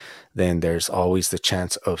then there's always the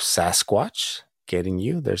chance of Sasquatch getting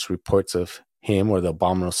you. There's reports of him or the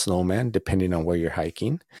abominable snowman, depending on where you're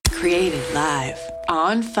hiking. Created live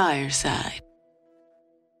on Fireside.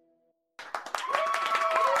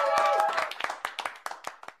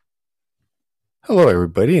 Hello,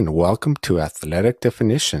 everybody, and welcome to Athletic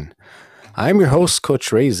Definition. I'm your host,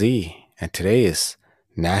 Coach Ray Z, and today is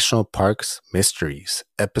National Parks Mysteries,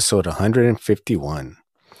 episode 151.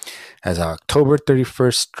 As October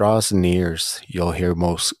 31st draws near, you'll hear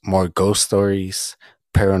more ghost stories,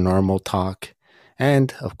 paranormal talk,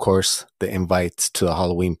 and, of course, the invites to the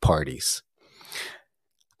Halloween parties.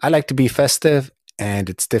 I like to be festive, and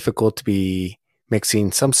it's difficult to be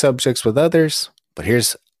mixing some subjects with others, but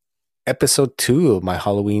here's episode 2 of my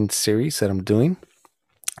Halloween series that I'm doing.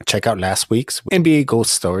 Check out last week's NBA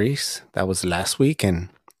Ghost Stories. That was last week, and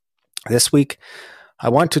this week I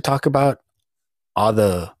want to talk about all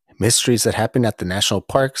the mysteries that happen at the national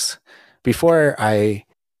parks. Before I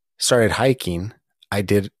started hiking, I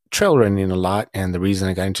did trail running a lot, and the reason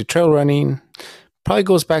I got into trail running probably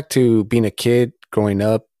goes back to being a kid growing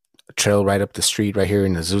up. A trail right up the street right here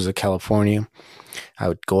in Azusa, California. I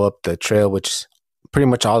would go up the trail, which pretty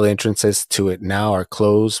much all the entrances to it now are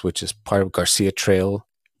closed, which is part of Garcia Trail,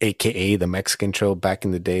 aka the Mexican Trail back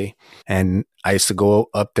in the day. And I used to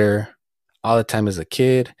go up there all the time as a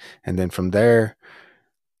kid, and then from there,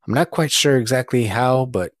 I'm not quite sure exactly how,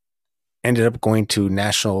 but ended up going to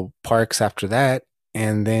national parks after that.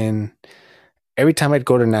 And then every time I'd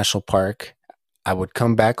go to national park, I would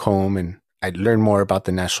come back home and I'd learn more about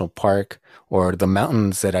the national park or the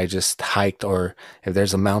mountains that I just hiked, or if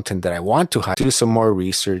there's a mountain that I want to hike, do some more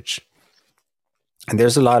research. And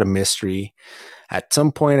there's a lot of mystery. At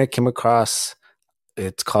some point I came across,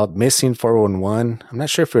 it's called Missing 411. I'm not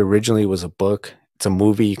sure if it originally was a book. It's a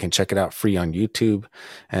movie. You can check it out free on YouTube.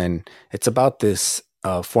 And it's about this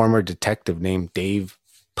former detective named Dave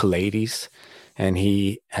Pilates. And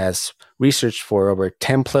he has researched for over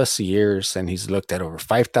 10 plus years, and he's looked at over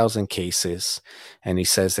 5,000 cases. And he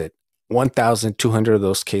says that 1,200 of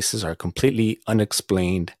those cases are completely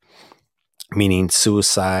unexplained, meaning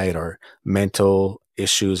suicide or mental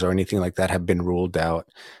issues or anything like that have been ruled out.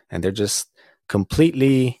 And they're just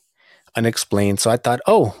completely unexplained. So I thought,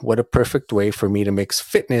 oh, what a perfect way for me to mix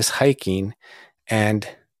fitness, hiking, and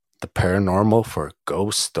the paranormal for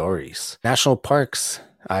ghost stories. National parks,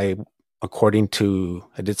 I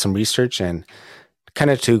did some research and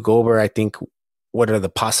kind of to go over, I think, what are the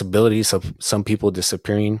possibilities of some people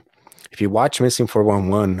disappearing. If you watch Missing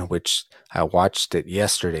 411, which I watched it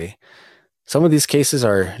yesterday, some of these cases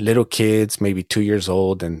are little kids, maybe 2 years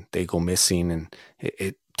old, and they go missing, and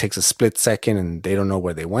it takes a split second and they don't know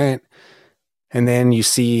where they went. And then you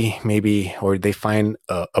see or they find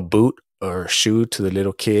a boot or shoe to the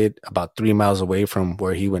little kid about 3 miles away from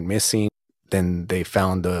where he went missing. Then they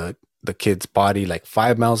found the kid's body like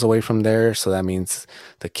 5 miles away from there. So that means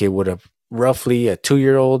the kid would have roughly a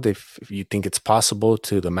 2-year-old, if you think it's possible,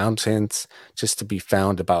 to the mountains, just to be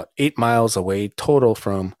found about 8 miles away total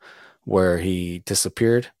from where he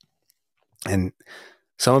disappeared. And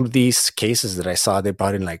some of these cases that I saw, they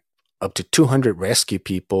brought in like up to 200 rescue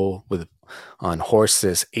people on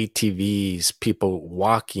horses, ATVs, people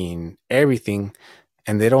walking, everything,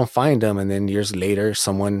 and they don't find them. And then years later,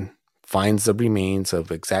 someone finds the remains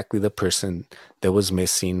of exactly the person that was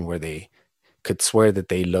missing, where they could swear that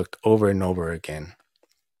they looked over and over again.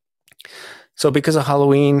 So because of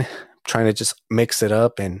Halloween, I'm trying to just mix it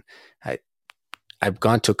up, and I've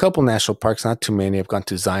gone to a couple national parks, not too many. I've gone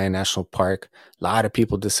to Zion National Park. A lot of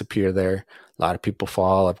people disappear there. A lot of people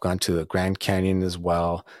fall. I've gone to the Grand Canyon as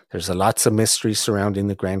well. There's lots of mystery surrounding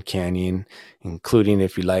the Grand Canyon, including,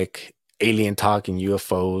 if you like alien talk and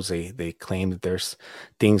UFOs, they claim that there's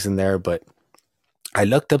things in there. But I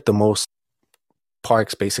looked up the most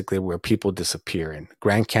parks basically where people disappear, and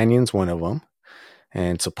Grand Canyon's one of them.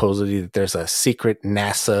 And supposedly there's a secret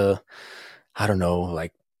NASA, I don't know,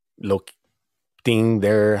 like thing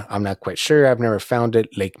there. I'm not quite sure. I've never found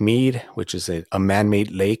it. Lake Mead, which is a man-made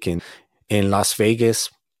lake in Las Vegas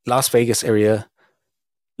area,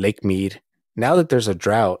 Lake Mead. Now that there's a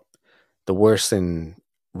drought, the worst in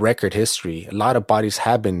record history, a lot of bodies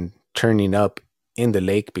have been turning up in the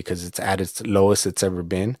lake because it's at its lowest it's ever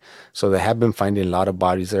been. So they have been finding a lot of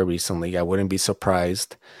bodies there recently. I wouldn't be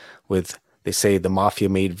surprised they say the mafia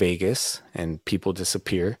made Vegas and people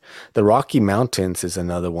disappear. The Rocky Mountains is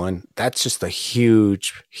another one. That's just a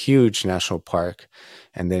huge, huge national park.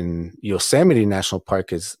 And then Yosemite National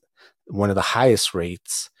Park is one of the highest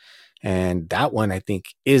rates. And that one, I think,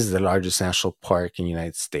 is the largest national park in the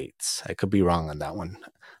United States. I could be wrong on that one.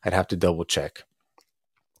 I'd have to double check.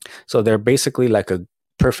 So they're basically like a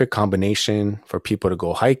perfect combination for people to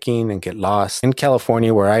go hiking and get lost. In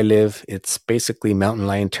California, where I live, it's basically mountain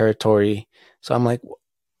lion territory. So I'm like,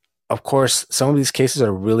 of course, some of these cases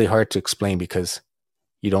are really hard to explain because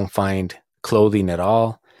you don't find clothing at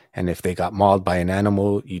all. And if they got mauled by an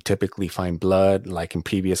animal, you typically find blood, like in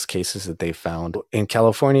previous cases that they found. In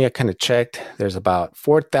California, I kind of checked, there's about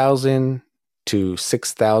 4,000 to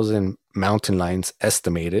 6,000 mountain lions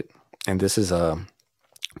estimated. And this is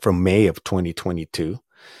from May of 2022.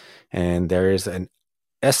 And there is an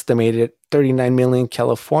estimated 39 million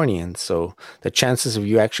Californians. So the chances of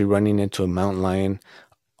you actually running into a mountain lion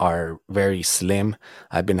are very slim.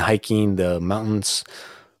 I've been hiking the mountains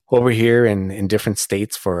over here in different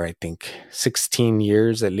states for I think 16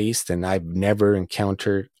 years at least, and I've never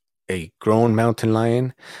encountered a grown mountain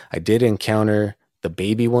lion. I did encounter the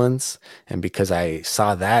baby ones, and because I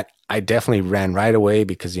saw that, I definitely ran right away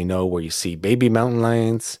because where you see baby mountain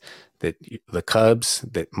lions, that the cubs,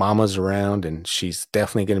 that mama's around and she's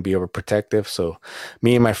definitely going to be overprotective. So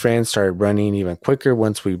me and my friends started running even quicker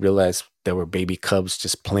once we realized there were baby cubs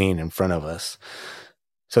just playing in front of us.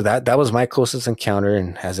 So that was my closest encounter.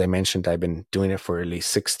 And as I mentioned, I've been doing it for at least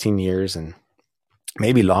 16 years and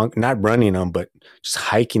maybe long, not running them, but just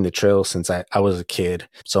hiking the trail since I was a kid.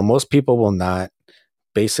 So most people will not.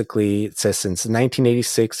 Basically, it says since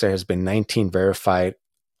 1986, there has been 19 verified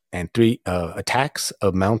and three attacks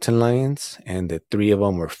of mountain lions, and the three of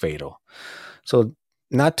them were fatal. So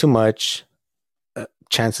not too much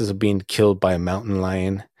chances of being killed by a mountain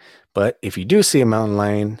lion. But if you do see a mountain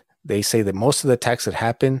lion, they say that most of the attacks that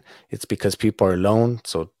happen, it's because people are alone.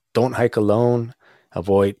 So don't hike alone.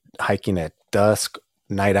 Avoid hiking at dusk,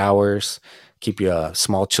 night hours. Keep your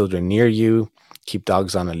small children near you. Keep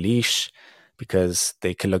dogs on a leash because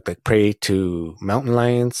they can look like prey to mountain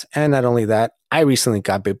lions. And not only that, I recently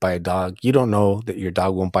got bit by a dog. You don't know that your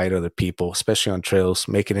dog won't bite other people, especially on trails.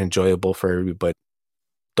 Make it enjoyable for everybody.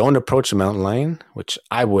 Don't approach a mountain lion, which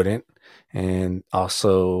I wouldn't. And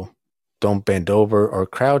also, don't bend over or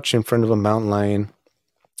crouch in front of a mountain lion,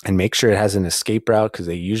 and make sure it has an escape route because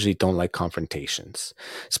they usually don't like confrontations,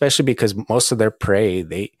 especially because most of their prey,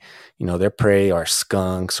 their prey are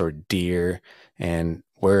skunks or deer, and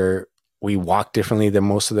we walk differently than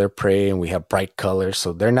most of their prey and we have bright colors.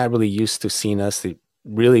 So they're not really used to seeing us. They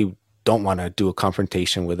really don't want to do a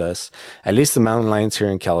confrontation with us, at least the mountain lions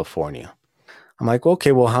here in California. I'm like,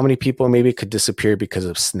 okay, well, how many people maybe could disappear because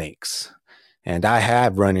of snakes? And I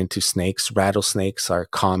have run into snakes. Rattlesnakes are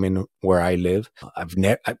common where I live.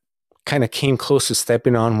 I kind of came close to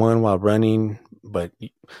stepping on one while running, but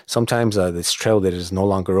sometimes this trail that is no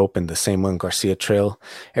longer open, the San Juan Garcia Trail,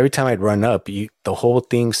 every time I'd run up, the whole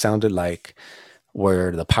thing sounded like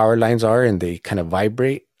where the power lines are, and they kind of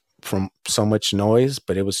vibrate from so much noise.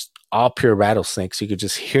 But it was all pure rattlesnakes. You could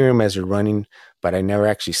just hear them as you're running, but I never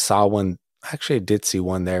actually saw one. Actually, I did see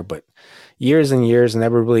one there, but years and years,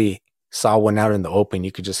 never really saw one out in the open.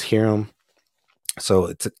 You could just hear them. So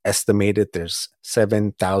it's estimated there's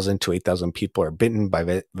 7,000 to 8,000 people are bitten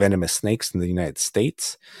by venomous snakes in the United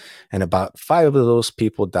States. And about 5 of those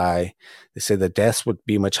people die. They say the deaths would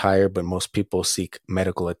be much higher, but most people seek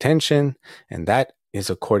medical attention. And that is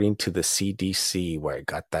according to the CDC, where I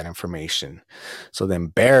got that information. So then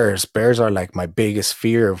bears are like my biggest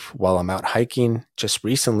fear of while I'm out hiking. Just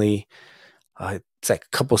recently, it's like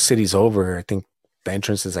a couple cities over, I think the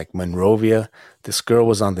entrance is like Monrovia. This girl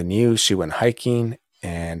was on the news. She went hiking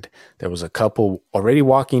and there was a couple already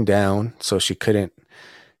walking down. So she couldn't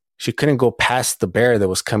go past the bear that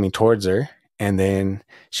was coming towards her. And then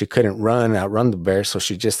she couldn't outrun the bear. So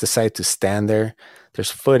she just decided to stand there.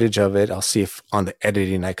 There's footage of it. I'll see if on the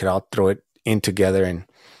editing, I'll throw it in together. And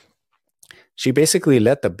she basically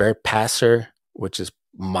let the bear pass her, which is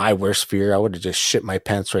my worst fear. I would have just shit my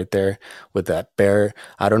pants right there with that bear.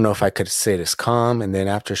 I don't know if I could say it as calm. And then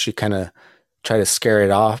after she kind of tried to scare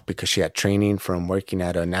it off because she had training from working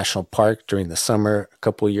at a national park during the summer a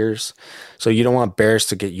couple of years. So you don't want bears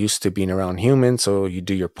to get used to being around humans. So you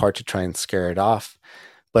do your part to try and scare it off.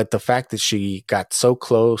 But the fact that she got so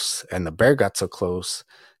close and the bear got so close,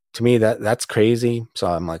 to me, that's crazy. So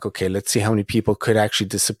I'm like, okay, let's see how many people could actually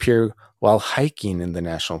disappear while hiking in the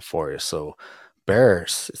national forest. So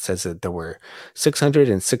bears, it says that there were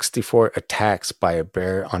 664 attacks by a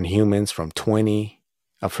bear on humans from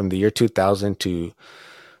the year 2000 to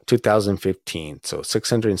 2015. So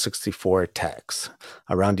 664 attacks.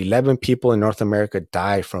 Around 11 people in North America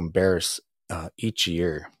die from bears each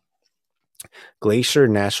year. Glacier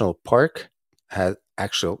National Park has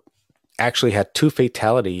actually had 2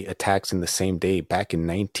 fatality attacks in the same day back in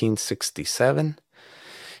 1967.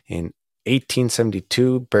 In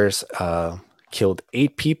 1872, bears killed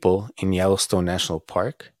 8 people in Yellowstone National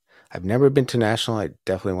Park. I've never been to National. I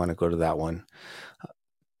definitely want to go to that one.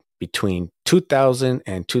 Between 2000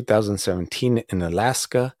 and 2017 in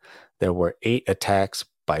Alaska, there were 8 attacks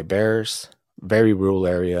by bears, very rural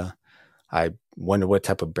area. I wonder what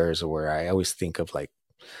type of bears there were. I always think of like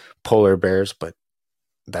polar bears, but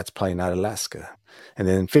that's probably not Alaska. And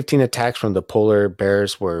then 15 attacks from the polar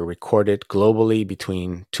bears were recorded globally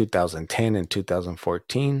between 2010 and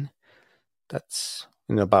 2014. That's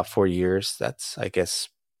in about 4 years. That's, I guess,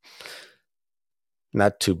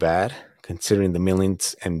 not too bad considering the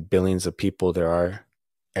millions and billions of people there are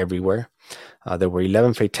everywhere. There were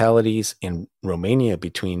 11 fatalities in Romania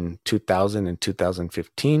between 2000 and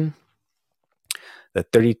 2015. The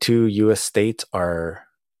 32 U.S. states are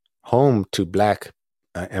home to black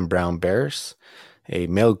and brown bears. A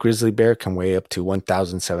male grizzly bear can weigh up to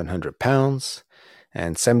 1,700 pounds,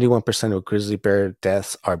 and 71% of grizzly bear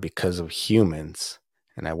deaths are because of humans.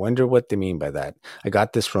 And I wonder what they mean by that. I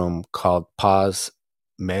got this from called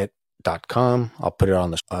PawsMed.com. I'll put it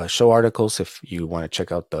on the show articles if you want to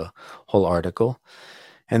check out the whole article.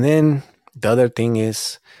 And then the other thing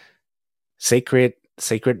is sacred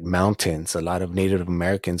mountains. A lot of Native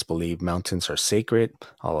Americans believe mountains are sacred.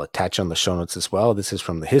 I'll attach on the show notes as well. This is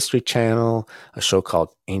from the History Channel, a show called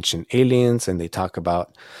Ancient Aliens, and they talk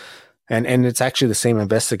about, and it's actually the same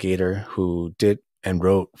investigator who did and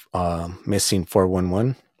wrote Missing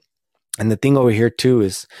 411. And the thing over here too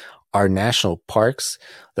is our national parks,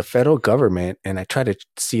 the federal government, and I try to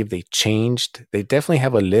see if they changed. They definitely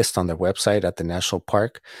have a list on their website at the national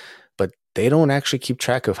park, but they don't actually keep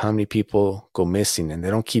track of how many people go missing, and they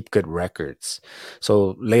don't keep good records.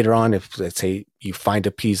 So later on, if let's say you find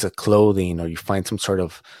a piece of clothing or you find some sort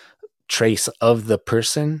of trace of the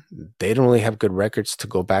person, they don't really have good records to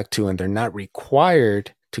go back to, and they're not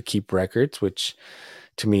required to keep records, which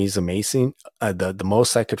to me is amazing. The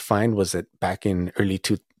most I could find was that back in early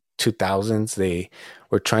 2000s, they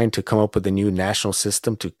were trying to come up with a new national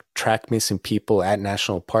system to track missing people at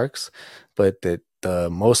national parks, but the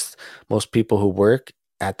most people who work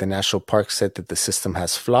at the national park said that the system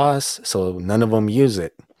has flaws, so none of them use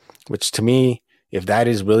it. Which to me, if that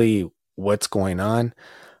is really what's going on,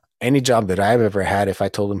 any job that I've ever had, if I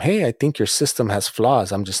told them, "Hey, I think your system has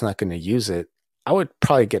flaws, I'm just not going to use it," I would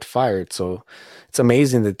probably get fired. So it's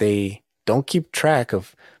amazing that they don't keep track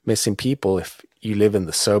of missing people. If you live in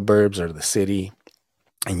the suburbs or the city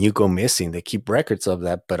and you go missing, they keep records of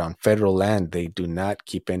that, but on federal land, they do not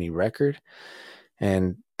keep any record.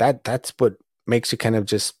 And that's what makes you kind of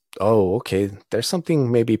just, oh, okay, there's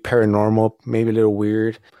something maybe paranormal, maybe a little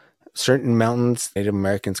weird. Certain mountains Native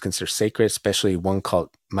Americans consider sacred, especially one called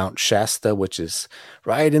Mount Shasta, which is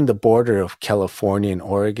right in the border of California and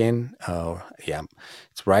Oregon. Yeah,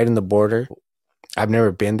 it's right in the border. I've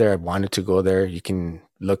never been there. I wanted to go there. You can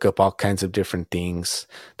look up all kinds of different things.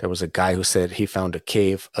 There was a guy who said he found a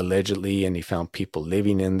cave allegedly, and he found people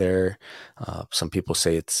living in there. Some people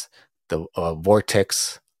say it's the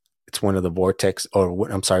vortex. It's one of the vortex, or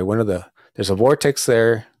I'm sorry, there's a vortex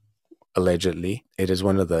there. Allegedly, it is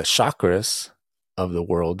one of the chakras of the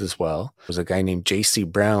world as well. There was a guy named J.C.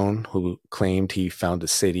 Brown who claimed he found a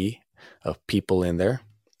city of people in there.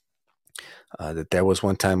 That there was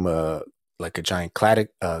one time like a giant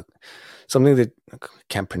something that I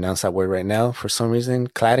can't pronounce that word right now for some reason,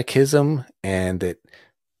 cataclysm, and that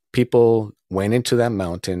people went into that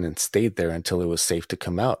mountain and stayed there until it was safe to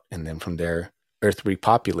come out. And then from there, Earth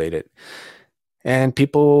repopulated. And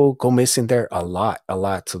people go missing there a lot.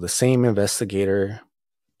 So the same investigator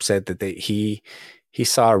said that he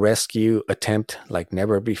saw a rescue attempt like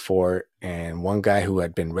never before. And one guy who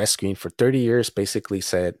had been rescuing for 30 years basically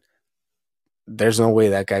said, there's no way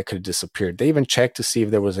that guy could have disappeared. They even checked to see if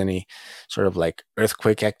there was any sort of like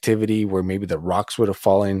earthquake activity where maybe the rocks would have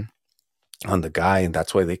fallen on the guy, and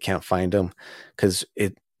that's why they can't find him. Because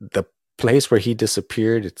the place where he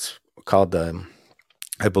disappeared, it's called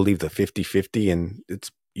I believe the 50/50, and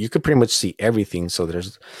you could pretty much see everything. So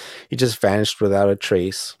he just vanished without a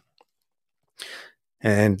trace.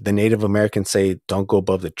 And the Native Americans say don't go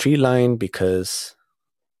above the tree line because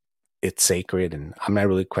it's sacred. And I'm not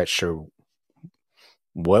really quite sure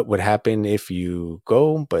what would happen if you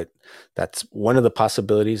go, but that's one of the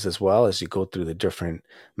possibilities as well as you go through the different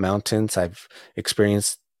mountains. I've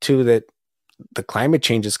experienced too that the climate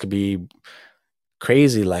changes could be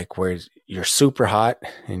crazy, like where you're super hot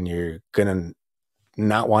and you're gonna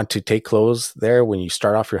not want to take clothes there when you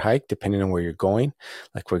start off your hike, depending on where you're going.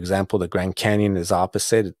 Like, for example, the Grand Canyon is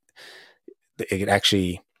opposite. It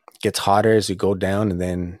actually gets hotter as you go down, and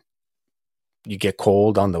then you get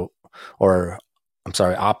cold or I'm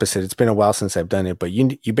sorry, opposite. It's been a while since I've done it, but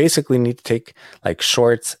you basically need to take like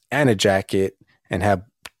shorts and a jacket and have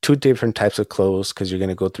two different types of clothes because you're going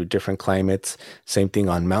to go through different climates. Same thing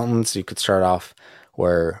on mountains. You could start off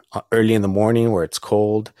where early in the morning where it's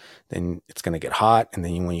cold, then it's going to get hot, and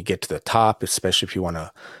then when you get to the top, especially if you want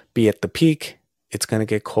to be at the peak, it's going to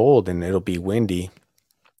get cold and it'll be windy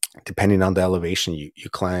depending on the elevation you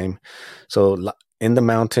climb. So in the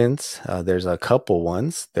mountains, there's a couple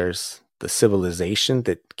ones. There's the civilization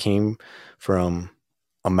that came from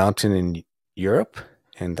a mountain in Europe,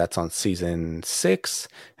 and that's on season 6.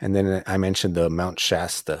 And then I mentioned the Mount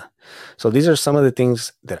Shasta. So these are some of the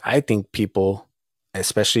things that I think people,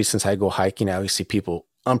 especially since I go hiking, I always see people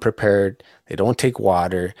unprepared. They don't take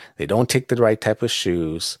water. They don't take the right type of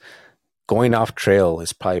shoes. Going off trail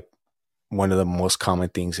is probably one of the most common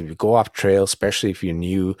things. If you go off trail, especially if you're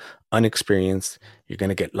new, unexperienced, you're going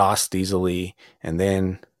to get lost easily. And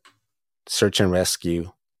then search and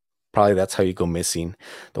rescue, probably that's how you go missing.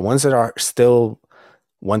 The ones that are still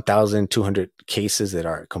 1,200 cases that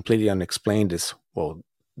are completely unexplained is, well,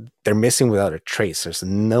 they're missing without a trace. There's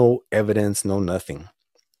no evidence, no nothing.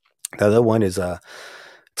 The other one is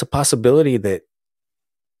it's a possibility that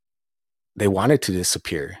they wanted to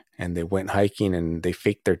disappear and they went hiking and they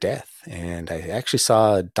faked their death. And I actually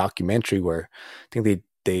saw a documentary where I think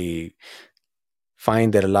they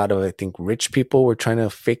find that a lot of, I think, rich people were trying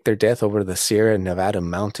to fake their death over the Sierra Nevada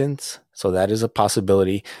mountains. So that is a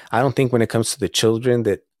possibility. I don't think when it comes to the children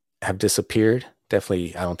that have disappeared,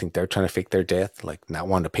 definitely, I don't think they're trying to fake their death, like not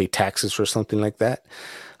wanting to pay taxes or something like that.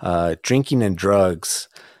 Drinking and drugs.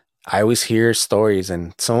 I always hear stories,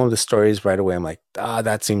 and some of the stories right away, I'm like,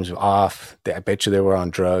 that seems off. I bet you they were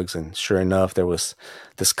on drugs. And sure enough, there was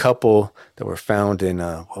this couple that were found in,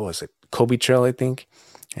 what was it, Kobe Trail, I think.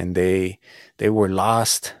 And they were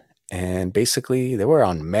lost, and basically they were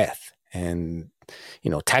on meth and,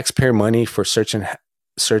 taxpayer money for search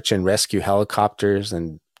and rescue helicopters.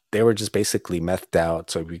 And they were just basically methed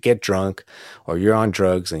out. So if you get drunk or you're on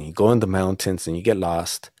drugs and you go in the mountains and you get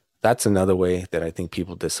lost, that's another way that I think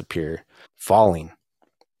people disappear. Falling.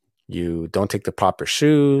 You don't take the proper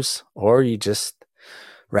shoes, or you just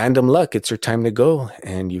random luck. It's your time to go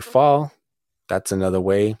and you fall. That's another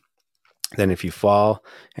way. Then if you fall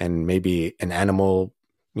and maybe an animal,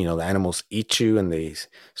 the animals eat you and they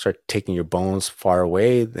start taking your bones far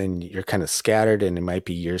away, then you're kind of scattered and it might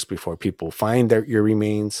be years before people find your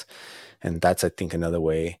remains. And that's, I think, another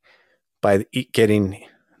way. By getting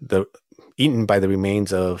eaten by the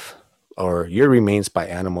remains of, or your remains by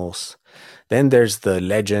animals. Then there's the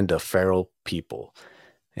legend of feral people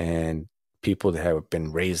and people that have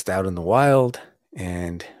been raised out in the wild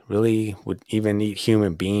and really would even eat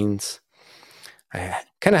human beings. I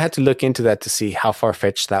kind of had to look into that to see how far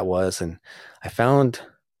fetched that was. And I found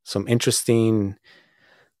some interesting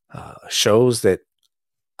shows that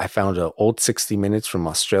I found an old 60 Minutes from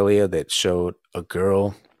Australia that showed a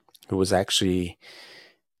girl who was actually,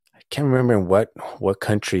 I can't remember in what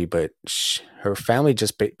country, but her family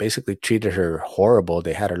just basically treated her horrible.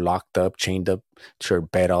 They had her locked up, chained up to her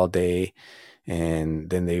bed all day, and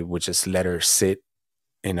then they would just let her sit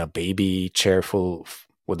in a baby chair full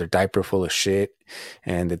with her diaper full of shit,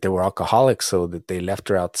 and that they were alcoholics, so that they left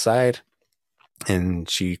her outside, and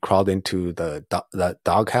she crawled into the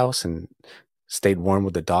dog house and stayed warm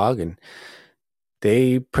with the dog, and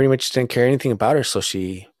they pretty much didn't care anything about her. So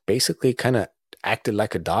she basically kind of acted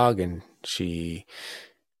like a dog, and she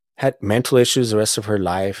had mental issues the rest of her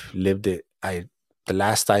life. Lived it. The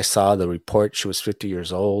last I saw the report, she was 50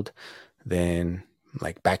 years old. Then,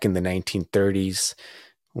 like back in the 1930s,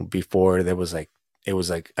 before there was it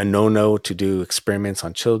was like a no-no to do experiments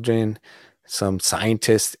on children. Some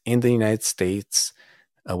scientist in the United States,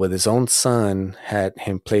 with his own son, had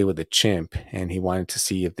him play with a chimp, and he wanted to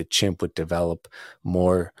see if the chimp would develop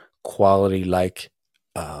more quality-like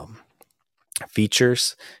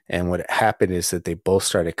features. And what happened is that they both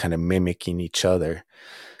started kind of mimicking each other.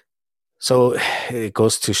 So it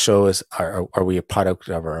goes to show us, are we a product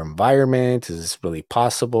of our environment? Is this really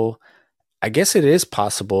possible? I guess it is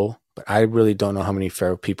possible, but I really don't know how many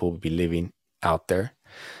feral people would be living out there.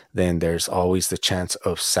 Then there's always the chance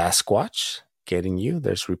of Sasquatch getting you.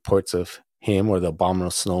 There's reports of him or the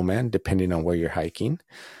abominable snowman, depending on where you're hiking.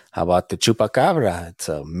 How about the chupacabra? It's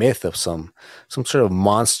a myth of some sort of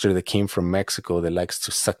monster that came from Mexico that likes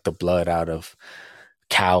to suck the blood out of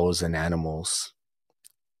cows and animals.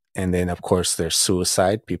 And then, of course, there's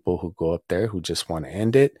suicide, people who go up there who just want to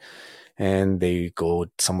end it. And they go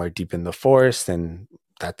somewhere deep in the forest, and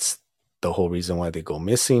that's the whole reason why they go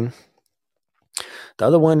missing. The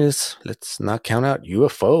other one is, let's not count out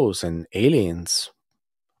UFOs and aliens.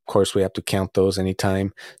 Of course, we have to count those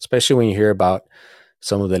anytime, especially when you hear about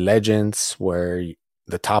some of the legends where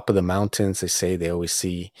the top of the mountains, they say they always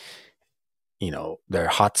see, they're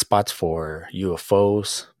hot spots for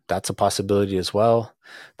UFOs. That's a possibility as well.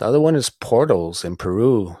 The other one is portals in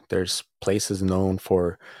Peru. There's places known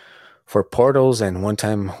for portals. And one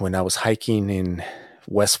time when I was hiking in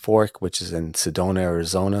West Fork, which is in Sedona,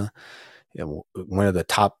 Arizona, one of the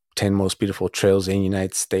top 10 most beautiful trails in the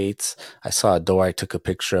United States, I saw a door. I took a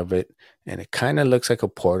picture of it, and it kind of looks like a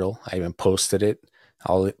portal. I even posted it.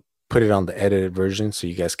 I'll put it on the edited version so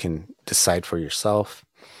you guys can decide for yourself.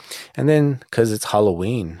 And then, because it's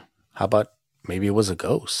Halloween, how about maybe it was a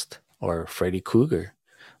ghost or Freddy Krueger,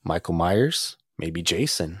 Michael Myers, maybe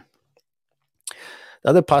Jason. The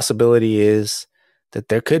other possibility is that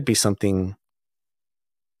there could be something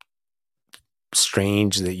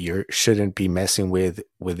strange that you shouldn't be messing with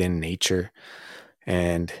within nature.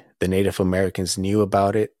 And the Native Americans knew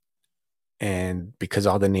about it. And because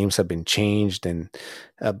all the names have been changed, and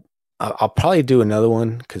I'll probably do another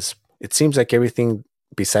one because it seems like everything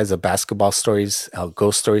besides the basketball stories,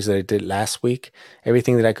 ghost stories that I did last week,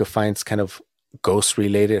 everything that I could find is kind of ghost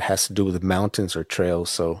related, has to do with mountains or trails.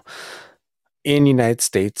 So in the United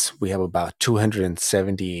States, we have about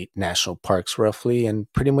 278 national parks roughly,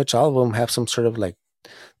 and pretty much all of them have some sort of like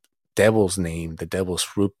devil's name, the Devil's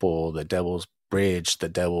Fruit Bowl, the Devil's Bridge, the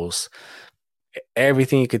Devil's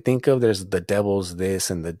everything you could think of. There's the Devil's this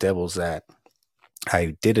and the Devil's that.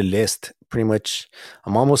 I did a list pretty much.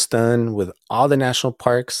 I'm almost done with all the national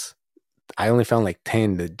parks. I only found like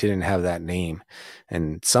 10 that didn't have that name.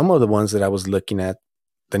 And some of the ones that I was looking at,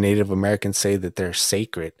 the Native Americans say that they're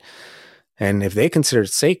sacred. And if they consider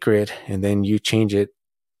it sacred and then you change it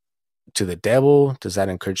to the devil, does that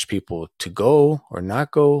encourage people to go or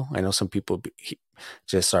not go? I know some people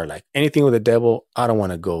just are like, anything with the devil, I don't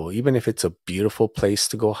want to go, even if it's a beautiful place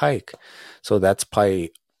to go hike. So that's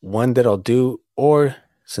probably one that I'll do. Or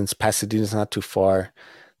since Pasadena's not too far,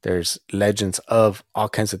 there's legends of all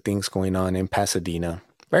kinds of things going on in Pasadena.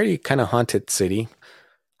 Very kind of haunted city.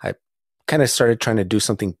 I kind of started trying to do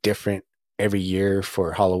something different every year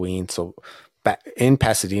for Halloween. So back in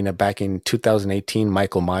Pasadena, back in 2018,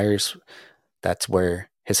 Michael Myers, that's where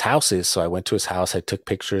his house is. So I went to his house. I took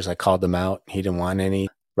pictures. I called him out. He didn't want any.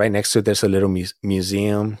 Right next to it, there's a little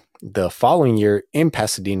museum. The following year in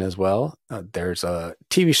Pasadena as well, there's a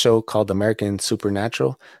TV show called American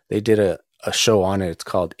Supernatural. They did a show on it. It's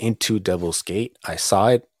called Into Devil's Gate. I saw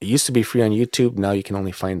it. It used to be free on YouTube. Now you can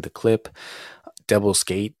only find the clip. Devil's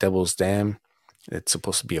Gate, Devil's Dam. It's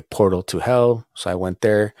supposed to be a portal to hell. So I went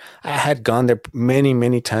there. I had gone there many,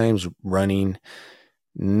 many times running.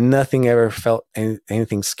 Nothing ever felt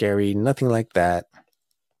anything scary, nothing like that.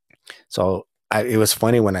 So it was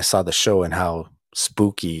funny when I saw the show and how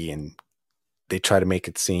spooky and they try to make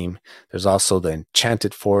it seem. There's also the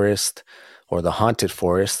Enchanted Forest or the Haunted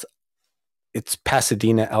Forest. It's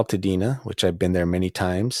Pasadena, Altadena, which I've been there many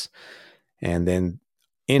times. And then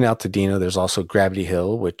in Altadena, there's also Gravity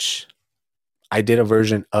Hill, which I did a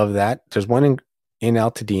version of that. There's one in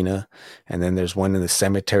Altadena, and then there's one in the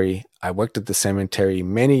cemetery. I worked at the cemetery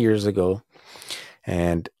many years ago.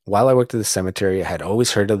 And while I worked at the cemetery, I had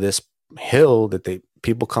always heard of this hill that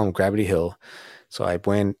people call them Gravity Hill. So I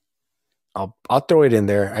went, I'll throw it in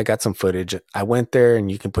there. I got some footage. I went there,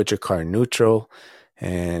 and you can put your car in neutral,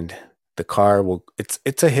 and the car will,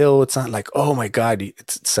 it's a hill. It's not like, oh my God,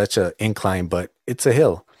 it's such an incline, but it's a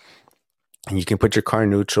hill. And you can put your car in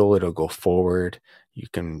neutral. It'll go forward. You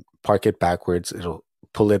can park it backwards. It'll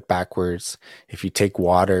pull it backwards. If you take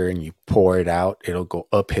water and you pour it out, it'll go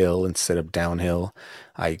uphill instead of downhill.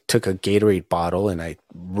 I took a Gatorade bottle and I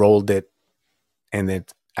rolled it, and then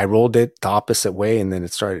I rolled it the opposite way, and then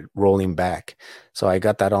it started rolling back. So I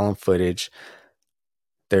got that all in footage.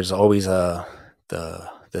 There's always the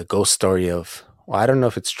ghost story of, well, I don't know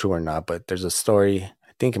if it's true or not, but there's a story,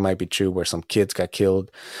 I think it might be true, where some kids got killed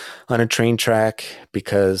on a train track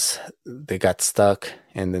because they got stuck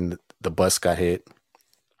and then the bus got hit.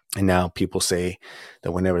 And now people say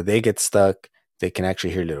that whenever they get stuck, they can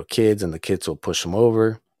actually hear little kids and the kids will push them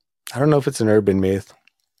over. I don't know if it's an urban myth,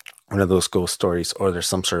 one of those ghost stories, or there's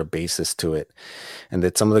some sort of basis to it. And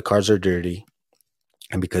that some of the cars are dirty.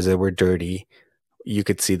 And because they were dirty, you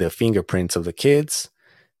could see the fingerprints of the kids.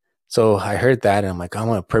 So I heard that, and I'm like, I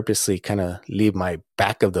want to purposely kind of leave my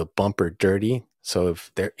back of the bumper dirty. So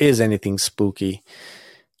if there is anything spooky,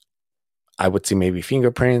 I would see maybe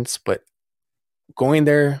fingerprints. But going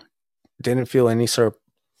there, didn't feel any sort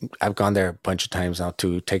of, I've gone there a bunch of times now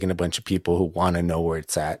too, taking a bunch of people who want to know where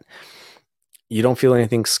it's at. You don't feel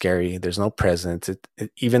anything scary. There's no presence.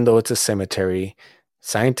 Even though it's a cemetery,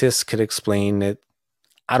 scientists could explain it.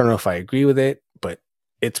 I don't know if I agree with it, but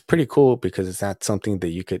it's pretty cool because it's not something that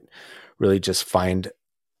you could really just find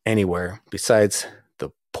anywhere besides the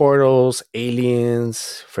portals,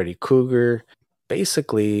 aliens, Freddy Krueger.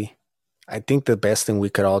 Basically, I think the best thing we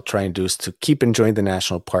could all try and do is to keep enjoying the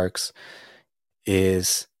national parks,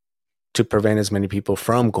 is to prevent as many people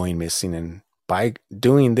from going missing. And by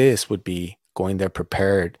doing this would be going there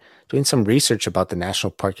prepared, doing some research about the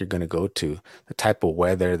national park you're going to go to, the type of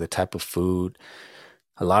weather, the type of food.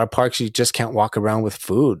 A lot of parks you just can't walk around with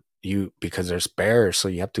food because there's bears, so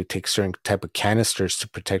you have to take certain type of canisters to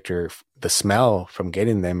protect the smell from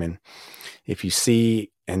getting them. And if you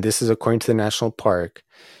see, and this is according to the national park,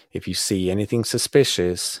 if you see anything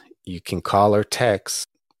suspicious, you can call or text,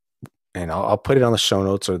 and I'll put it on the show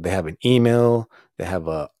notes, or they have an email, they have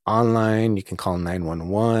a online, you can call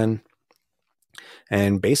 911,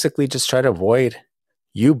 and basically just try to avoid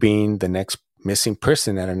you being the next missing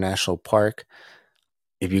person at a national park.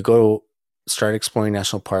 If you go start exploring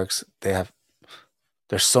national parks, there's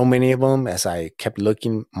so many of them. As I kept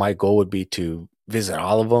looking, my goal would be to visit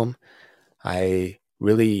all of them. I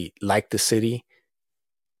really like the city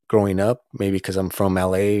growing up, maybe because I'm from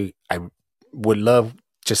LA. I would love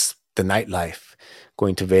just the nightlife,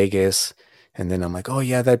 going to Vegas. And then I'm like, oh,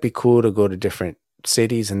 yeah, that'd be cool to go to different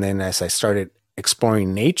cities. And then as I started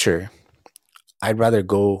exploring nature, I'd rather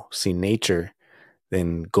go see nature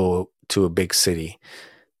than go to a big city.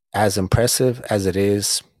 As impressive as it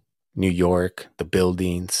is, New York, the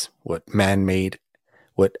buildings, what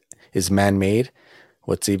is man made,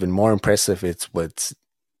 what's even more impressive is what's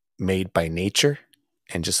made by nature.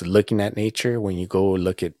 And just looking at nature, when you go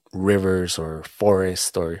look at rivers or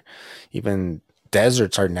forests or even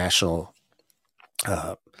deserts, are national,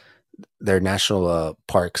 uh, they're national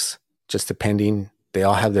parks, just depending. They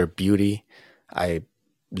all have their beauty. I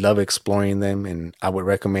love exploring them, and I would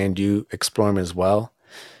recommend you explore them as well.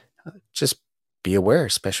 Just be aware,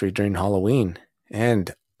 especially during Halloween,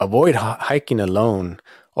 and avoid hiking alone.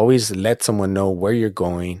 Always let someone know where you're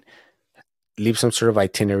going. Leave some sort of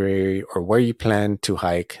itinerary or where you plan to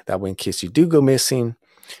hike. That way, in case you do go missing,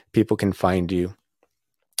 people can find you.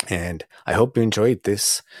 And I hope you enjoyed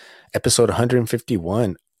this episode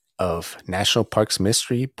 151 of National Parks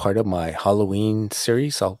Mystery, part of my Halloween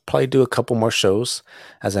series. I'll probably do a couple more shows.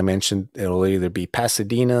 As I mentioned, it'll either be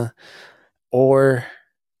Pasadena, or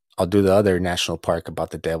I'll do the other national park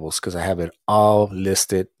about the devils, because I have it all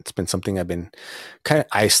listed. It's been something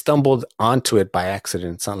I stumbled onto it by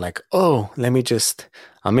accident. It's not like, oh, I'm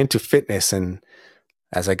into fitness. And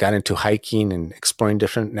as I got into hiking and exploring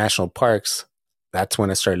different national parks, that's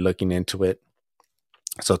when I started looking into it.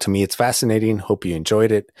 So to me, it's fascinating. Hope you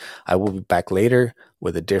enjoyed it. I will be back later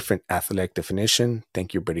with a different athletic definition.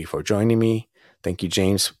 Thank you, everybody, for joining me. Thank you,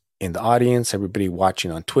 James, in the audience, everybody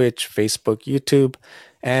watching on Twitch, Facebook, YouTube,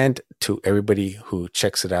 and to everybody who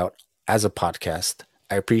checks it out as a podcast.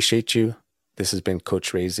 I appreciate you. This has been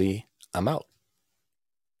Coach Ray Z. I'm out.